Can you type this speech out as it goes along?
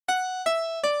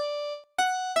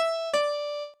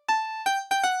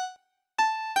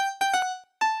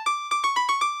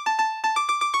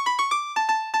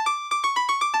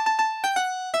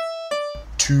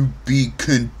To be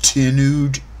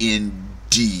continued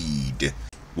indeed.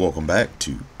 Welcome back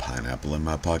to Pineapple in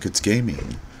My Pockets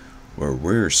Gaming, where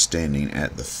we're standing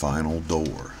at the final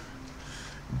door.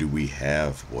 Do we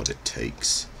have what it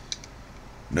takes?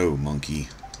 No, monkey.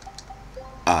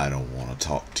 I don't want to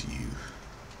talk to you.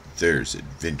 There's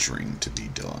adventuring to be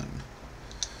done.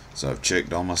 So I've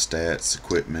checked all my stats,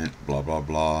 equipment, blah blah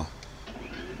blah.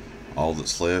 All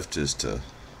that's left is to,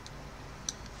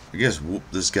 I guess, whoop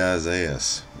this guy's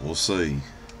ass. We'll see.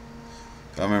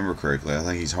 If I remember correctly, I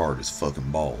think he's hard as fucking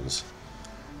balls.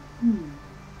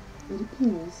 It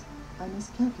appears I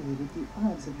miscalculated the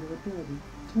odds of your ability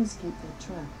to escape that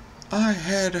trap. I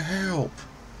had help,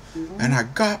 and I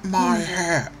got my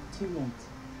hat. Too late.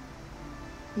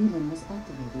 Eden was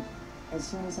activated as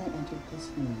soon as I entered this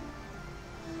room.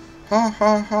 Ha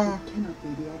ha ha. It cannot be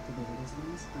deactivated as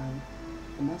long as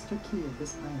I, the master key of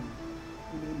this island,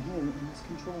 remain here in its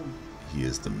control. He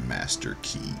is the master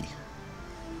key.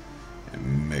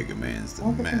 And Mega Man's the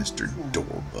master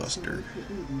doorbuster.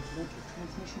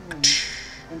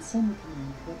 And send the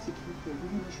command to execute the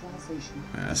reinitialization.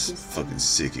 That's fucking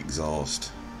sick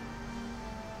exhaust.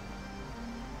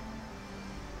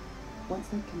 Once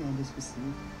that command is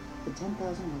received, the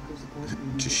 10,000 workers aboard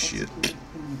Eden will Just shit. execute it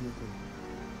immediately.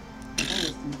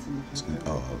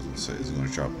 Oh, I was gonna say, is it gonna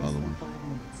drop another one?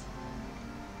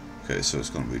 Okay, so it's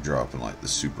gonna be dropping like the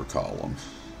super column.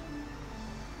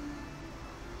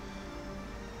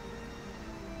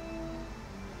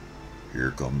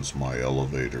 Here comes my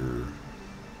elevator.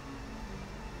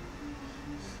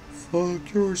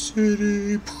 Fuck your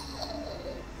city.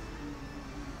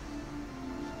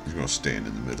 He's gonna stand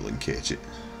in the middle and catch it.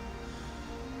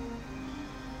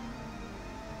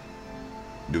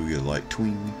 Do we like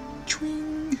twing?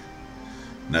 Twing?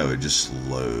 No, it just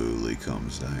slowly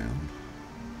comes down.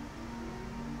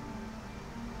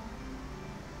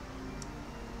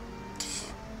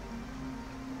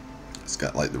 It's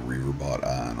got like the Reaverbot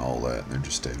eye and all that, and they're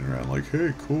just standing around like,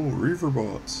 hey, cool,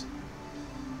 Reaverbots.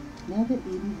 Now that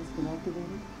Eden has been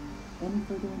activated, any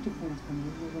further interference from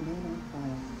you will remain on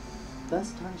file,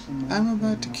 thus tarnishing my... I'm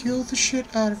about to kill the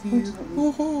shit out of you.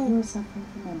 Fortunately, you are suffering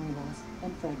from memory loss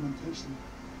and fragmentation.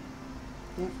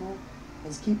 Therefore,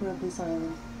 as keeper of this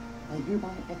island, I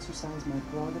hereby exercise my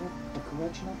prerogative of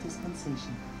correctional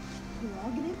dispensation.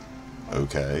 Prerogative?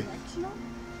 Okay. Correctional?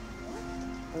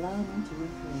 Allow me to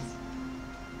rephrase.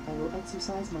 I will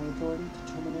exercise my authority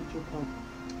to terminate your program.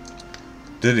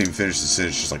 Didn't even finish the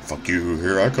sentence, just like, fuck you,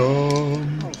 here I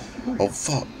come. Oh,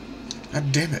 fuck.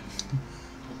 God damn it.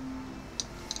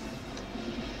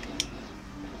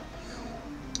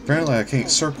 Apparently I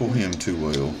can't circle him too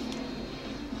well.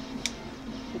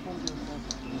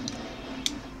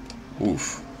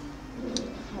 Oof.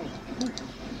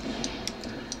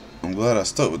 I'm glad I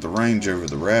stuck with the range over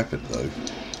the rapid, though.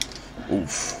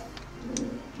 Oof.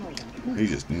 He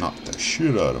just knocked the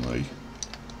shit out of me.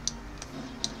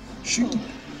 Shoot.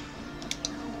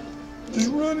 Just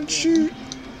run and shoot.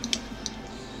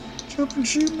 Jump and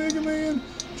shoot, Mega Man.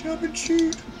 Jump and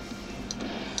shoot.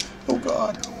 Oh,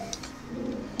 God.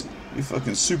 You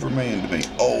fucking Superman to me.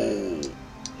 Oh.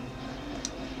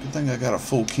 Good thing I got a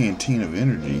full canteen of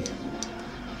energy.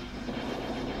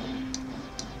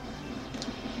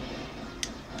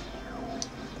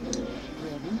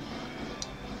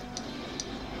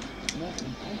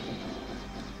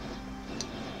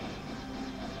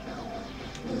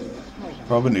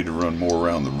 Probably need to run more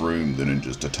around the room than in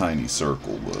just a tiny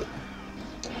circle, but...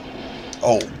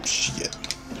 Oh, shit.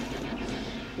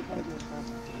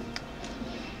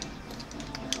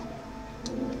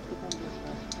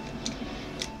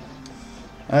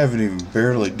 I haven't even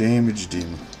barely damaged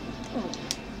him.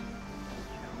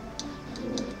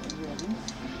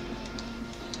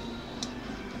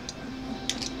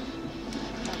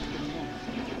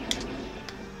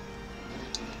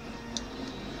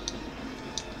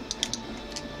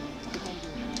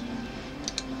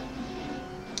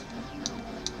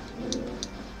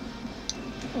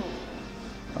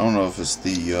 I don't know if it's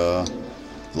the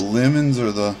lemons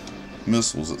or the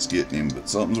missiles that's getting him, but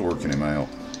something's working him out.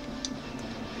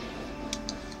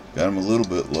 Got him a little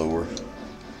bit lower.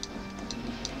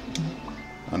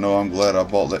 I know I'm glad I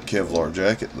bought that Kevlar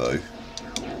jacket, though.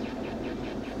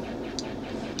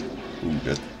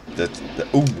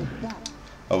 Ooh, ooh.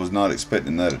 I was not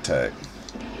expecting that attack.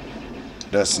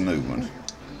 That's a new one.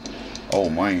 Oh,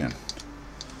 man.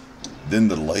 Then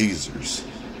the lasers.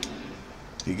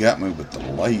 He got me with the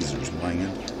lasers,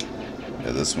 man.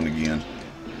 Yeah, this one again.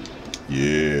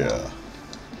 Yeah.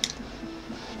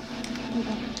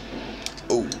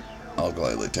 Oh, I'll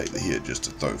gladly take the hit just to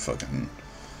throw fucking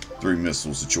 3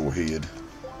 missiles at your head.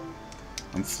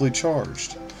 I'm fully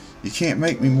charged. You can't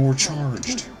make me more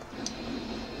charged.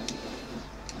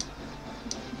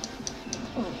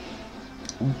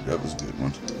 Ooh, that was a good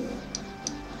one.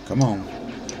 Come on.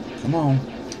 Come on.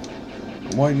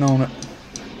 I'm waiting on it.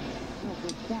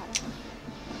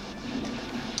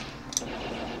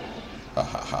 Ha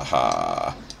ha ha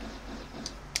ha.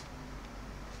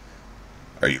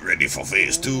 Are you ready for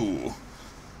phase 2?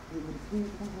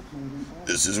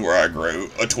 This is where I grow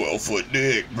a 12-foot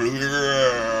dick.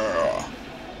 No!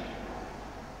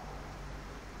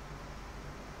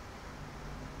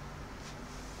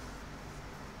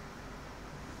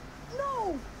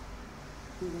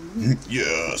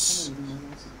 Yes.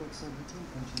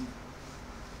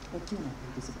 But do not be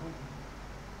disappointed.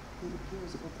 It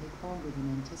appears it will take longer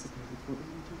than anticipated for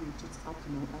Eden to reach its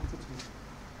optimal altitude.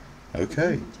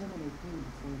 Okay. If you can terminate pain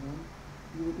before then,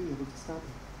 you will be able to stop it.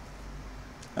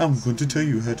 I'm going to tell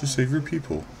you how to save your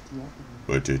people.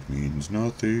 But it means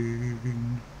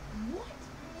nothing. What?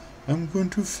 I'm going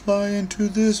to fly into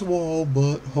this wall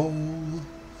butthole.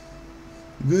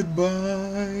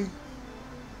 Goodbye.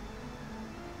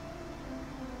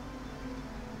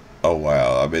 Oh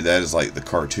wow, I mean that is like the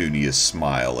cartooniest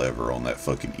smile ever on that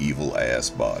fucking evil ass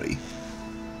body.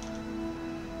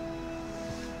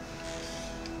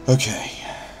 Okay.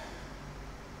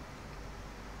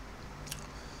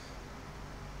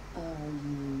 Are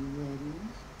you ready?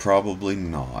 Probably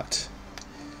not.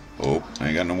 Oh, I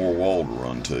ain't got no more wall to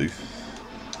run to.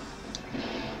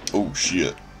 Oh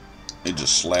shit. It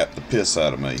just slapped the piss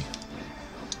out of me.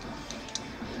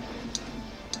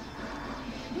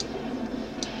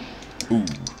 Ooh.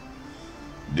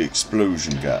 The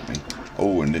explosion got me.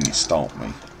 Oh, and then he stomped me.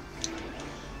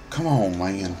 Come on,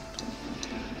 man.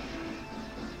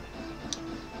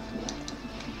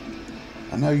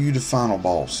 I know you the final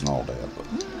boss and all that, but...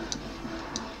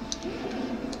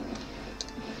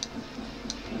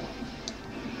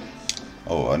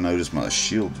 Oh, I noticed my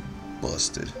shield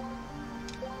busted.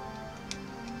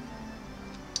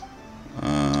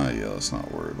 Yeah, let's not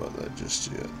worry about that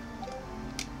just yet.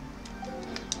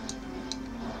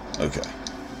 Okay.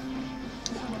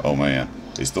 Oh man,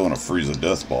 he's throwing a Frieza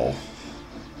death ball.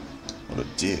 What a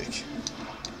dick.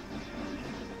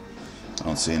 I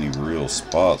don't see any real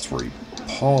spots where he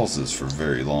pauses for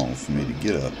very long for me to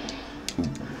get up. Ooh.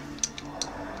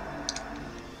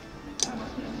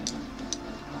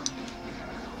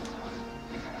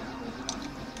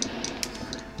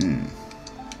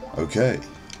 Okay.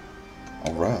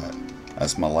 Alright.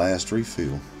 That's my last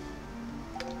refill.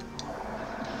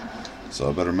 So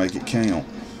I better make it count.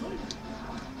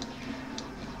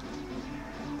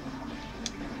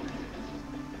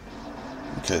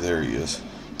 Okay, there he is.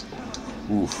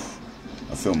 Oof.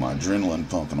 I feel my adrenaline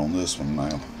pumping on this one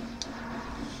now.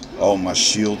 Oh, my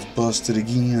shield's busted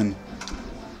again.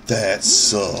 That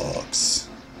sucks.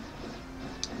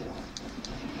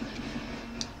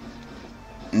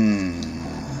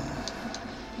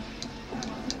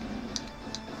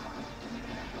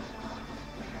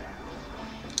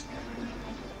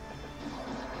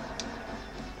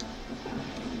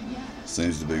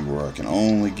 Seems to be where I can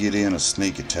only get in a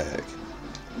sneak attack.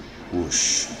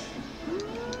 Whoosh.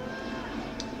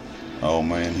 Oh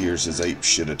man, here's his ape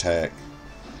shit attack.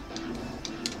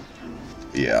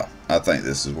 Yeah, I think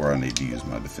this is where I need to use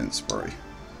my defense spray.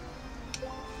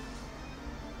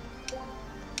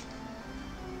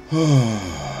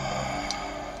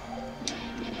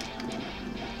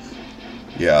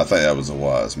 Yeah, I think that was a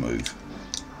wise move.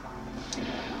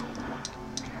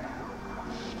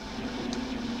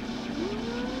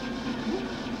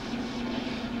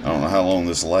 I don't know how long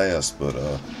this lasts, but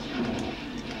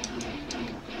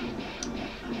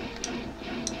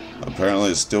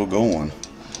apparently it's still going.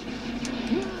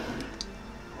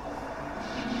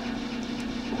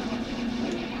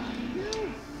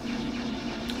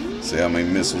 See how many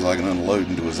missiles I can unload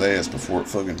into his ass before it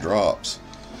fucking drops.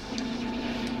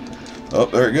 Oh,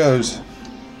 there it goes.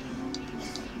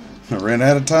 I ran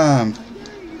out of time.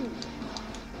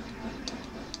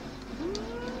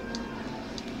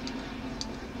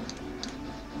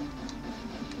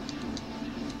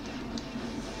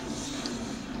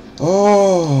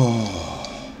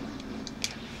 Oh,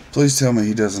 please tell me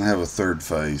he doesn't have a third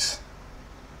phase.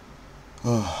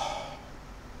 Oh,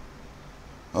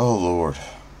 oh Lord,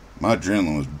 my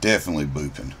adrenaline was definitely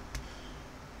booping.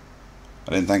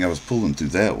 I didn't think I was pulling through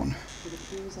that one.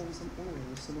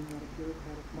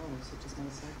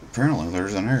 Apparently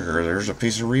there's an error. There's a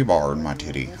piece of rebar in my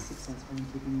titty.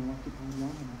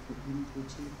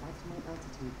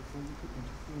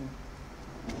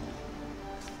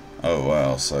 Oh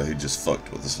wow, so he just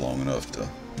fucked with us long enough to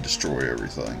destroy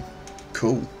everything.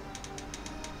 Cool.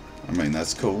 I mean,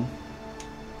 that's cool.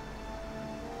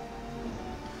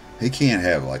 He can't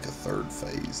have like a third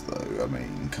phase, though. I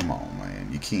mean, come on, man.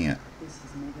 You can't. This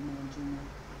is Mega Man Jr.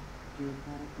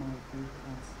 Bureaucratic Model 3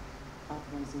 Class.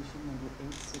 Authorization number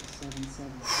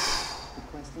 8677.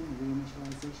 Requesting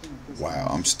reinitialization of this. Wow,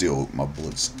 I'm still, my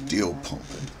blood's still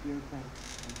pumping. Bureaucratic.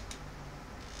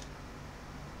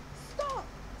 Stop!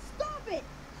 Stop it!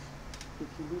 If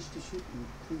you wish to shoot me,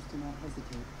 please do not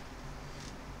hesitate.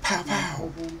 Pow My pow.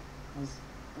 program has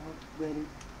already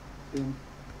been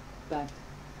backed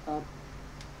up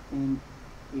in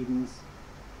Eden's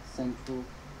central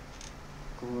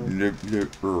core. I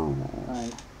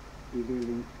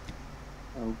eagerly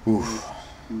await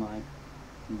my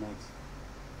next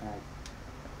act.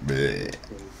 Bleh.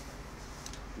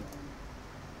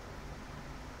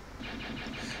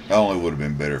 That only would have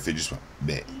been better if he just went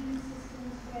bleh.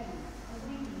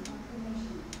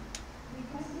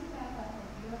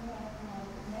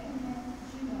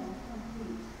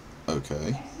 Okay.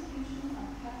 Execution of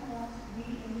Pokkits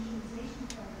reinitialization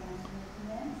program will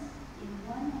commence in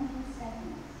 100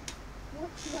 seconds. What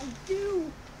should I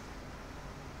do?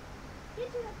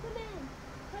 Interrupt command.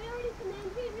 Priority command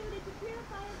rerouted to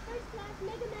purify a first-class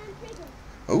Mega Man trigger.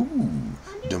 Oh,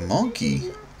 the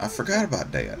monkey. I forgot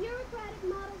about that. Bureaucratic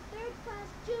model third-class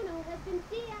Juno has been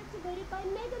deactivated by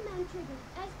Mega Man trigger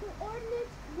as per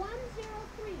ordinance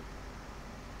 103.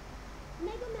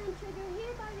 Mega Man trigger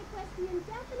hereby requests the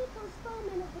indefinite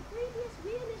postponement of the previous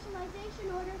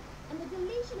reinitialization order and the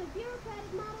deletion of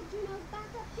bureaucratic model Juno's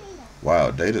backup data.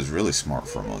 Wow, Data's really smart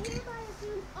for a monkey. Hereby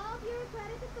assumes all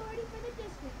bureaucratic authority for the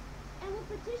district and will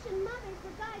petition Mother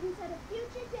for guidance at a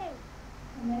future date.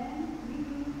 Command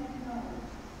reroute acknowledged.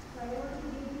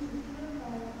 Priority given to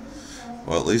purify a first-class.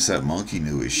 Well, at least that monkey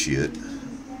knew his shit.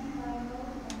 Standby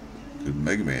mode and Good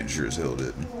Mega Man sure as hell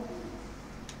didn't.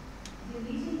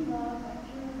 deleting log of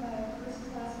purify a first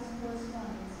class's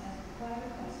correspondence as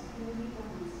required by security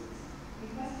ordinances.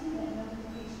 Requesting that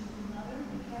notification to Mother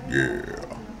be carried out by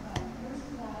purify first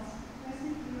class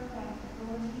present bureaucratic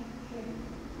authority triggered.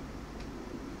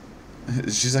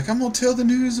 She's like, I'm gonna tell the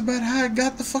news about how I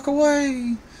got the fuck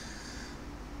away.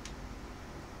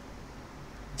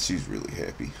 She's really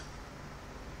happy.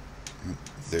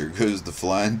 There goes the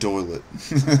flying toilet.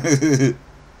 Data?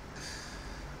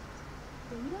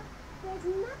 There's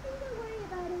nothing to worry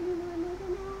about anymore, Mega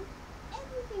Man.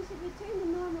 Everything should return to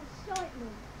normal shortly.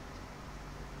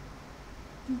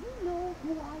 Do you know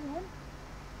who I am?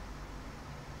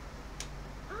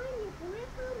 I'm your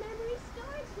peripheral memory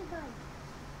storage device.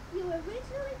 You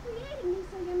originally created me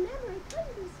so your memory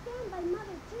couldn't be scanned by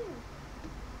Mother too.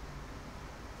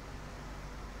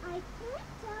 I can't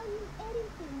tell you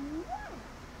anything yet,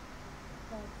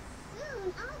 but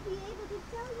soon I'll be able to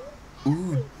tell you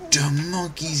Ooh, everything. the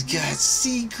monkey's got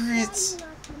secrets. Why you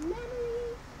lost your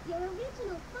memory, your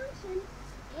original function,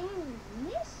 and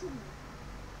mission.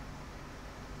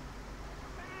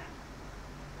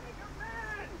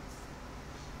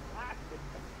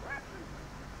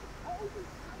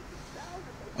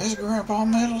 That's Grandpa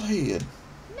Metalhead.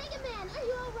 Mega Man, are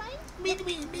you alright? Mega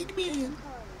Man.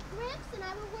 Gramps and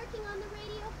I were working on the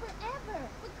radio forever,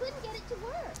 but couldn't get it to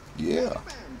work. Yeah.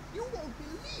 Man, you won't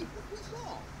believe what we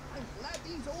saw. I'm glad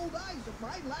these old eyes of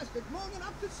mine lasted long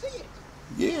enough to see it.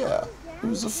 Yeah. It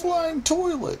was a flying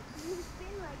toilet. You've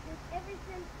been like this ever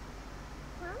since...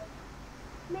 Huh?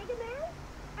 Mega Man?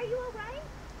 Are you alright?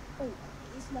 Oh,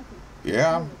 it's nothing.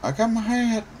 Yeah, I got my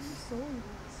hat. I'm sorry that I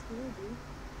scared you.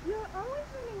 You're always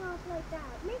running off like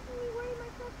that, making me worry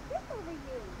myself sick over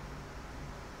you.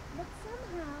 But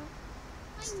somehow,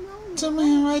 I know you.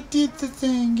 Somehow I did the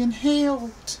thing and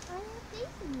helped. I have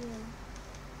faith in you.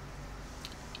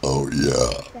 Oh,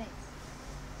 yeah. Thanks.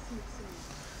 See you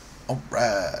soon.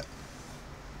 Alright.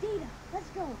 Data, let's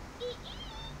go.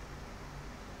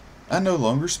 I no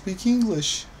longer speak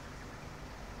English.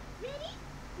 Ready?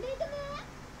 Mega Man?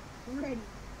 Ready.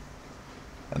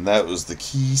 And that was the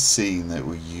key scene that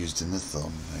we used in the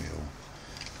thumbnail.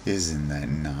 Isn't that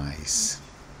nice?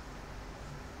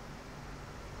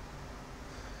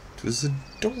 It was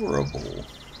adorable.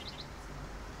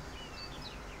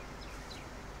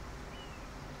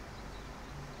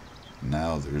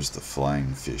 Now there's the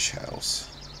flying fish house.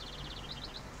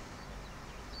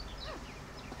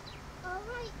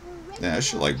 Alright, we're ready. Yeah, I to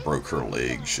should go like broke her inside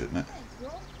leg, now. shouldn't it?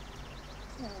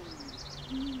 Tell me,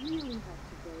 do you really have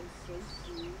to go so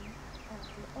soon?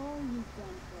 After all you've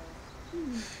done for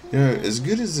us? Yeah, as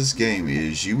good as this game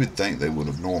is, you would think they would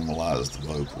have normalized the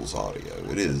vocals audio.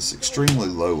 It is extremely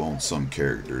low on some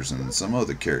characters, and some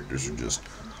other characters are just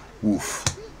woof.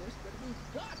 Business that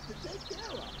we've got to take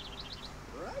care of.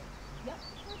 Right? That's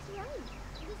right.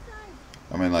 Besides,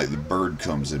 I mean, like, the bird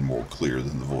comes in more clear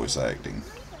than the voice acting.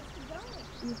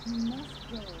 If you must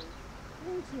go,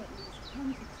 won't you at least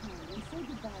come to town and say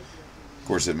goodbye to everyone? Of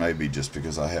course, it may be just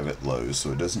because I have it low,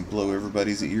 so it doesn't blow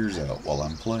everybody's ears out while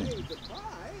I'm playing. Goodbye,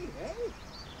 eh?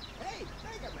 Hey,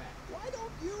 Mega Man, why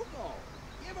don't you go?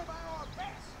 Give him our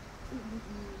best. It would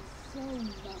mean so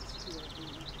much to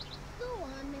everyone. Go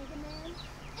on, Mega Man.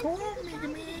 Go on, Mega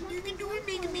Man. You can do it,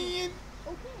 Mega Man.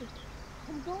 Okay,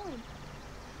 I'm going.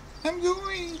 I'm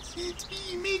going. It's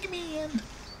me, Mega Man.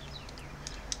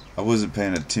 I wasn't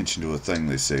paying attention to a thing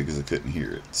they said because I couldn't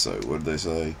hear it. So, what did they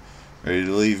say? Ready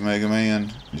to leave, Mega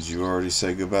Man? Did you already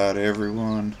say goodbye to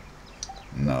everyone?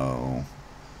 No.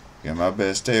 Get my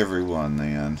best to everyone,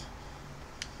 then.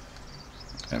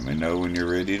 Let me know when you're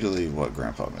ready to leave. What,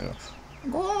 Grandpa Mill?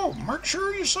 Go, make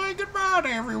sure you say goodbye to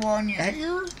everyone, you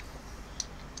hear?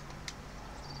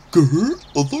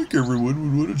 I think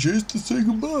everyone would want a chance to say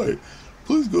goodbye.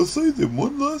 Please go say them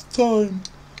one last time.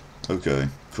 Okay,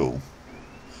 cool.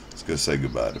 Let's go say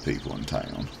goodbye to people in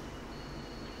town.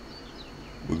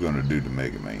 We're gonna do the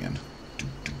Mega Man.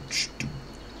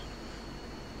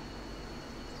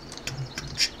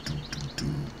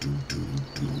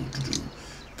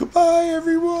 Goodbye,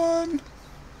 everyone.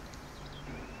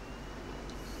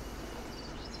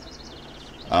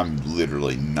 I'm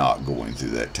literally not going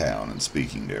through that town and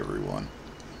speaking to everyone.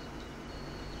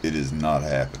 It is not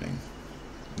happening.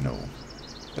 No,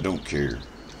 I don't care.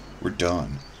 We're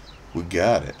done. We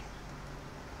got it.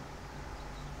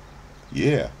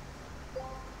 Yeah.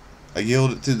 I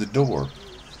yelled it through the door.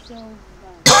 So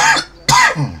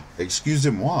much.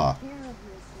 Excusez-moi. Care of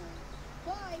yourself.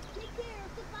 Bye. Take care.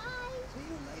 Goodbye. See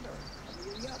you later.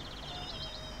 Hurry up.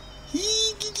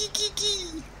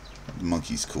 The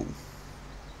monkey's cool.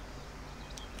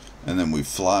 And then we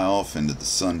fly off into the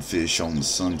sunfish on the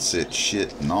sunset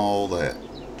shit and all that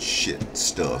shit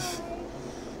stuff.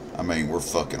 I mean, we're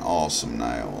fucking awesome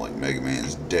now. Like, Mega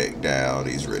Man's decked out.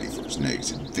 He's ready for his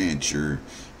next adventure.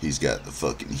 He's got the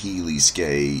fucking Heeley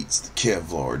skates, the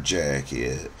Kevlar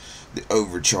jacket, the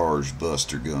overcharged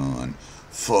buster gun,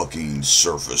 fucking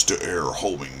surface-to-air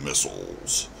homing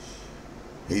missiles.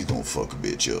 He's gonna fuck a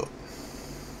bitch up.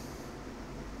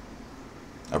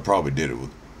 I probably did it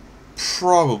with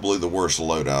probably the worst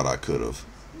loadout I could have.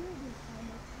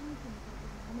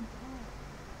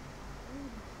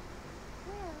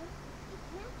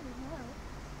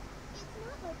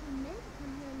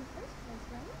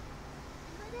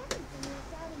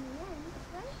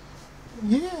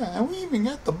 Yeah, and we even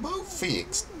got the boat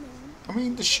fixed. I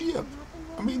mean, the ship.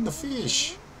 I mean, the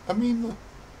fish. I mean,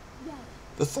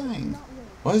 the thing.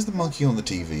 Why is the monkey on the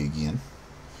TV again?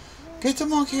 Get the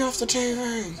monkey off the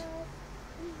TV!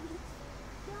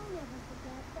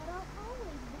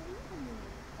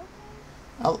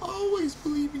 I'll always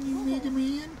believe in you, Mega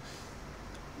Man.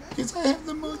 Because I have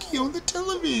the monkey on the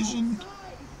television.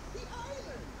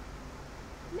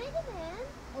 Mega Man?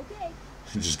 Okay.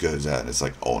 It just goes out and it's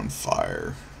like on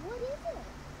fire. What is it?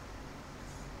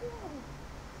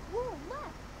 Whoa. Whoa,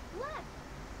 left.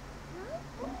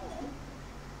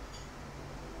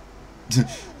 Right? Okay.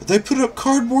 They put up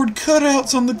cardboard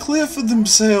cutouts on the cliff of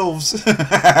themselves.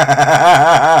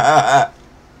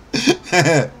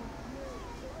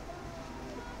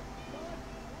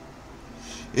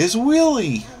 It's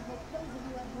Willie.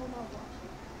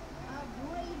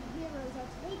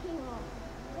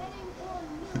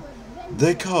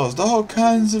 They caused all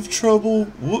kinds of trouble,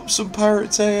 whooped some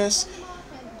pirates' ass,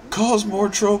 caused more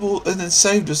trouble, and then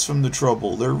saved us from the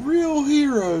trouble. They're real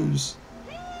heroes.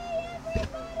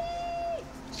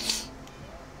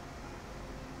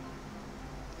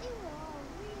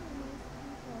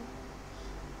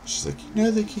 She's like, you know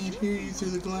they can't hear you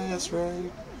through the glass,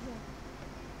 right?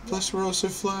 Plus we're also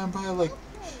flying by like,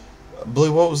 I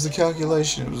believe, what was the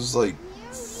calculation? It was like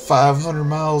 500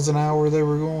 miles an hour they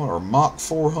were going, or Mach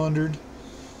 400.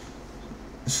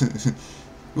 You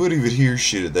wouldn't even hear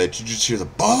shit of that. You just hear the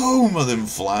boom of them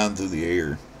flying through the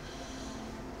air.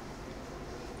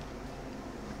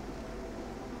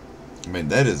 I mean,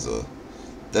 that's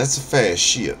a fast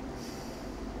ship.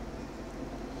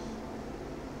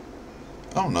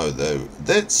 I don't know though.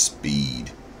 That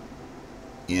speed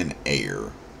in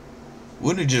air,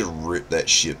 wouldn't it just rip that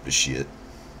ship to shit?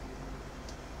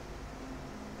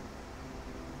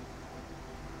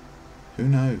 Who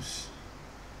knows?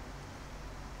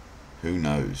 Who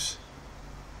knows?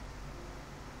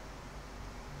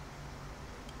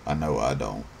 I know I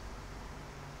don't.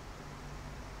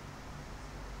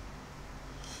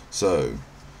 So,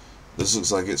 this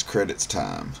looks like it's credits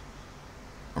time.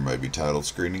 Or maybe title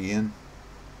screen again.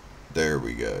 There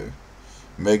we go.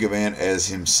 Mega Man as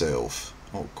himself.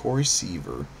 Oh, Corey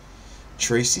Seaver.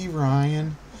 Tracy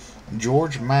Ryan,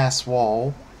 George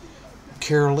Maswell,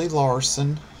 Carolee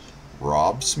Larson,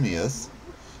 Rob Smith,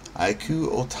 Aiku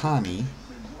Otani,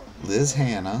 Liz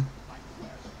Hanna,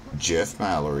 Jeff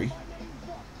Mallory,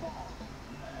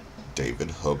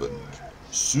 David Hubbard,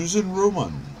 Susan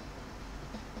Roman.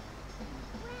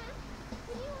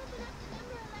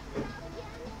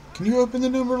 Can you open the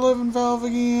number 11 valve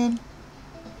again?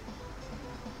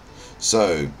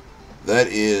 So, that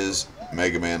is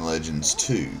Mega Man Legends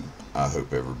 2. I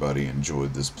hope everybody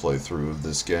enjoyed this playthrough of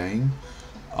this game.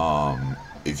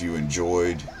 If you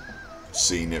enjoyed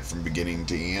seeing it from beginning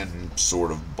to end,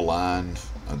 sort of blind,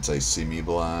 I'd say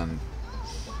semi-blind,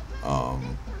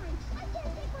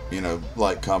 you know,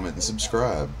 like, comment, and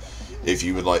subscribe. If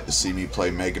you would like to see me play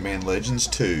Mega Man Legends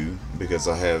 2, because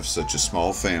I have such a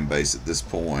small fan base at this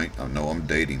point, I know I'm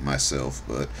dating myself,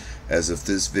 but as of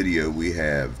this video we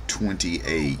have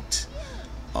 28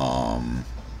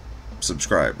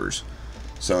 subscribers.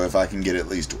 So if I can get at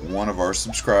least one of our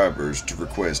subscribers to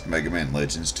request Mega Man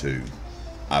Legends 2,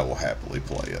 I will happily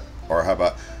play it. Or how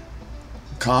about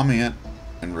comment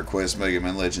and request Mega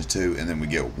Man Legends 2, and then we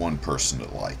get one person to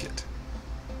like it,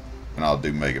 and I'll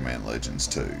do Mega Man Legends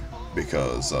 2,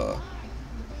 because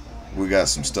we got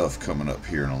some stuff coming up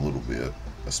here in a little bit,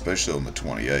 especially on the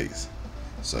 28th,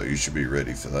 so you should be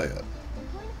ready for that.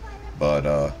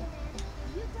 But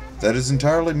that is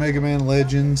entirely Mega Man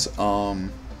Legends. I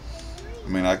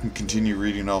mean, I can continue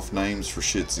reading off names for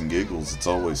shits and giggles. It's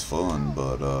always fun,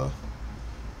 but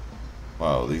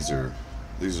wow, these are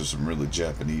some really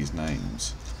Japanese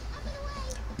names.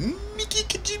 Miki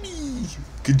Kajimi.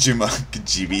 Kajima.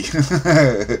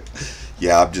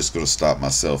 Yeah, I'm just going to stop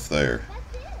myself there.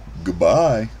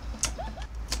 Goodbye.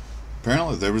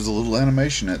 Apparently there was a little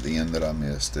animation at the end that I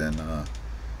missed, and I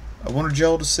wanted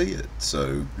y'all to see it.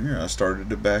 So, here, I started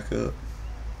to back up.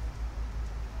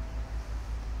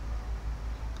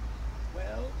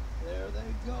 Well, there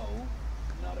they go.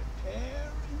 Not a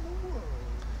care in the world.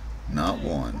 Not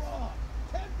one.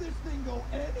 Can't this thing go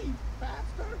any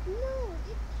faster? No,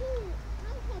 it can't.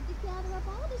 I had to gather up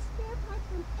all the spare parts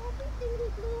from everything we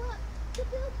blew up to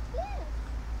build this.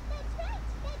 That's right,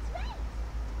 that's right.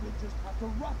 We'll just have to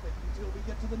rough it until we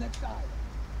get to the next island.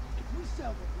 If we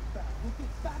sell what we found, we'll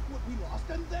get back what we lost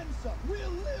and then some.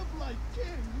 We'll live like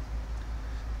kings.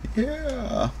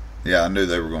 Yeah. Yeah, I knew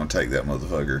they were going to take that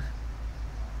motherfucker.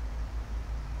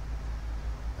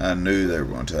 I knew they were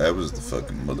going to. That was the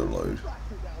fucking mother load.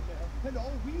 And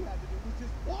all we had to do was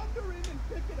just wander in and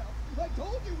pick it up. I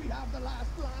told you we have the last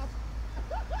laugh.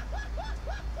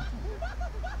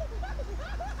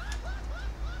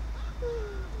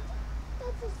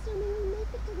 That's assuming we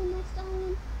make it to the next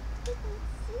island without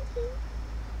sinking.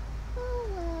 Oh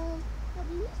well, at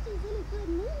least he's in a good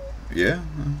mood. Yeah,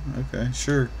 okay,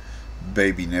 sure.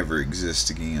 Baby never exists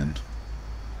again.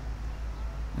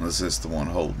 Unless it's the one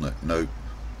holding it. Nope.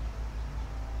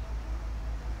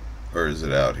 Or is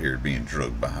it out here being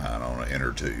drugged behind on an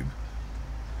inner tube?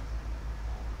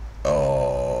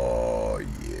 Oh,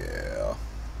 yeah.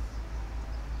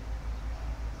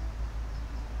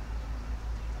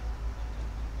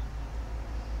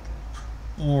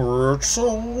 It's a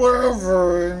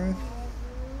living.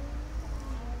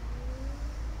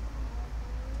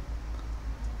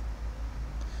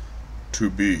 To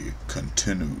be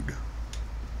continued.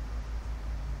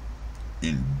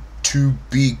 To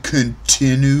be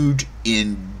continued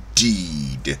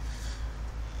indeed.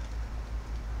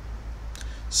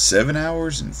 7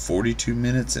 hours and 42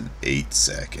 minutes and 8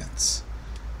 seconds.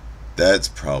 That's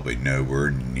probably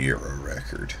nowhere near a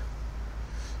record.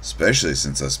 Especially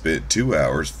since I spent 2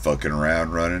 hours fucking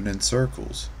around running in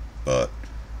circles. But,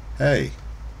 hey.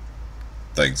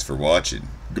 Thanks for watching.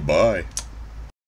 Goodbye.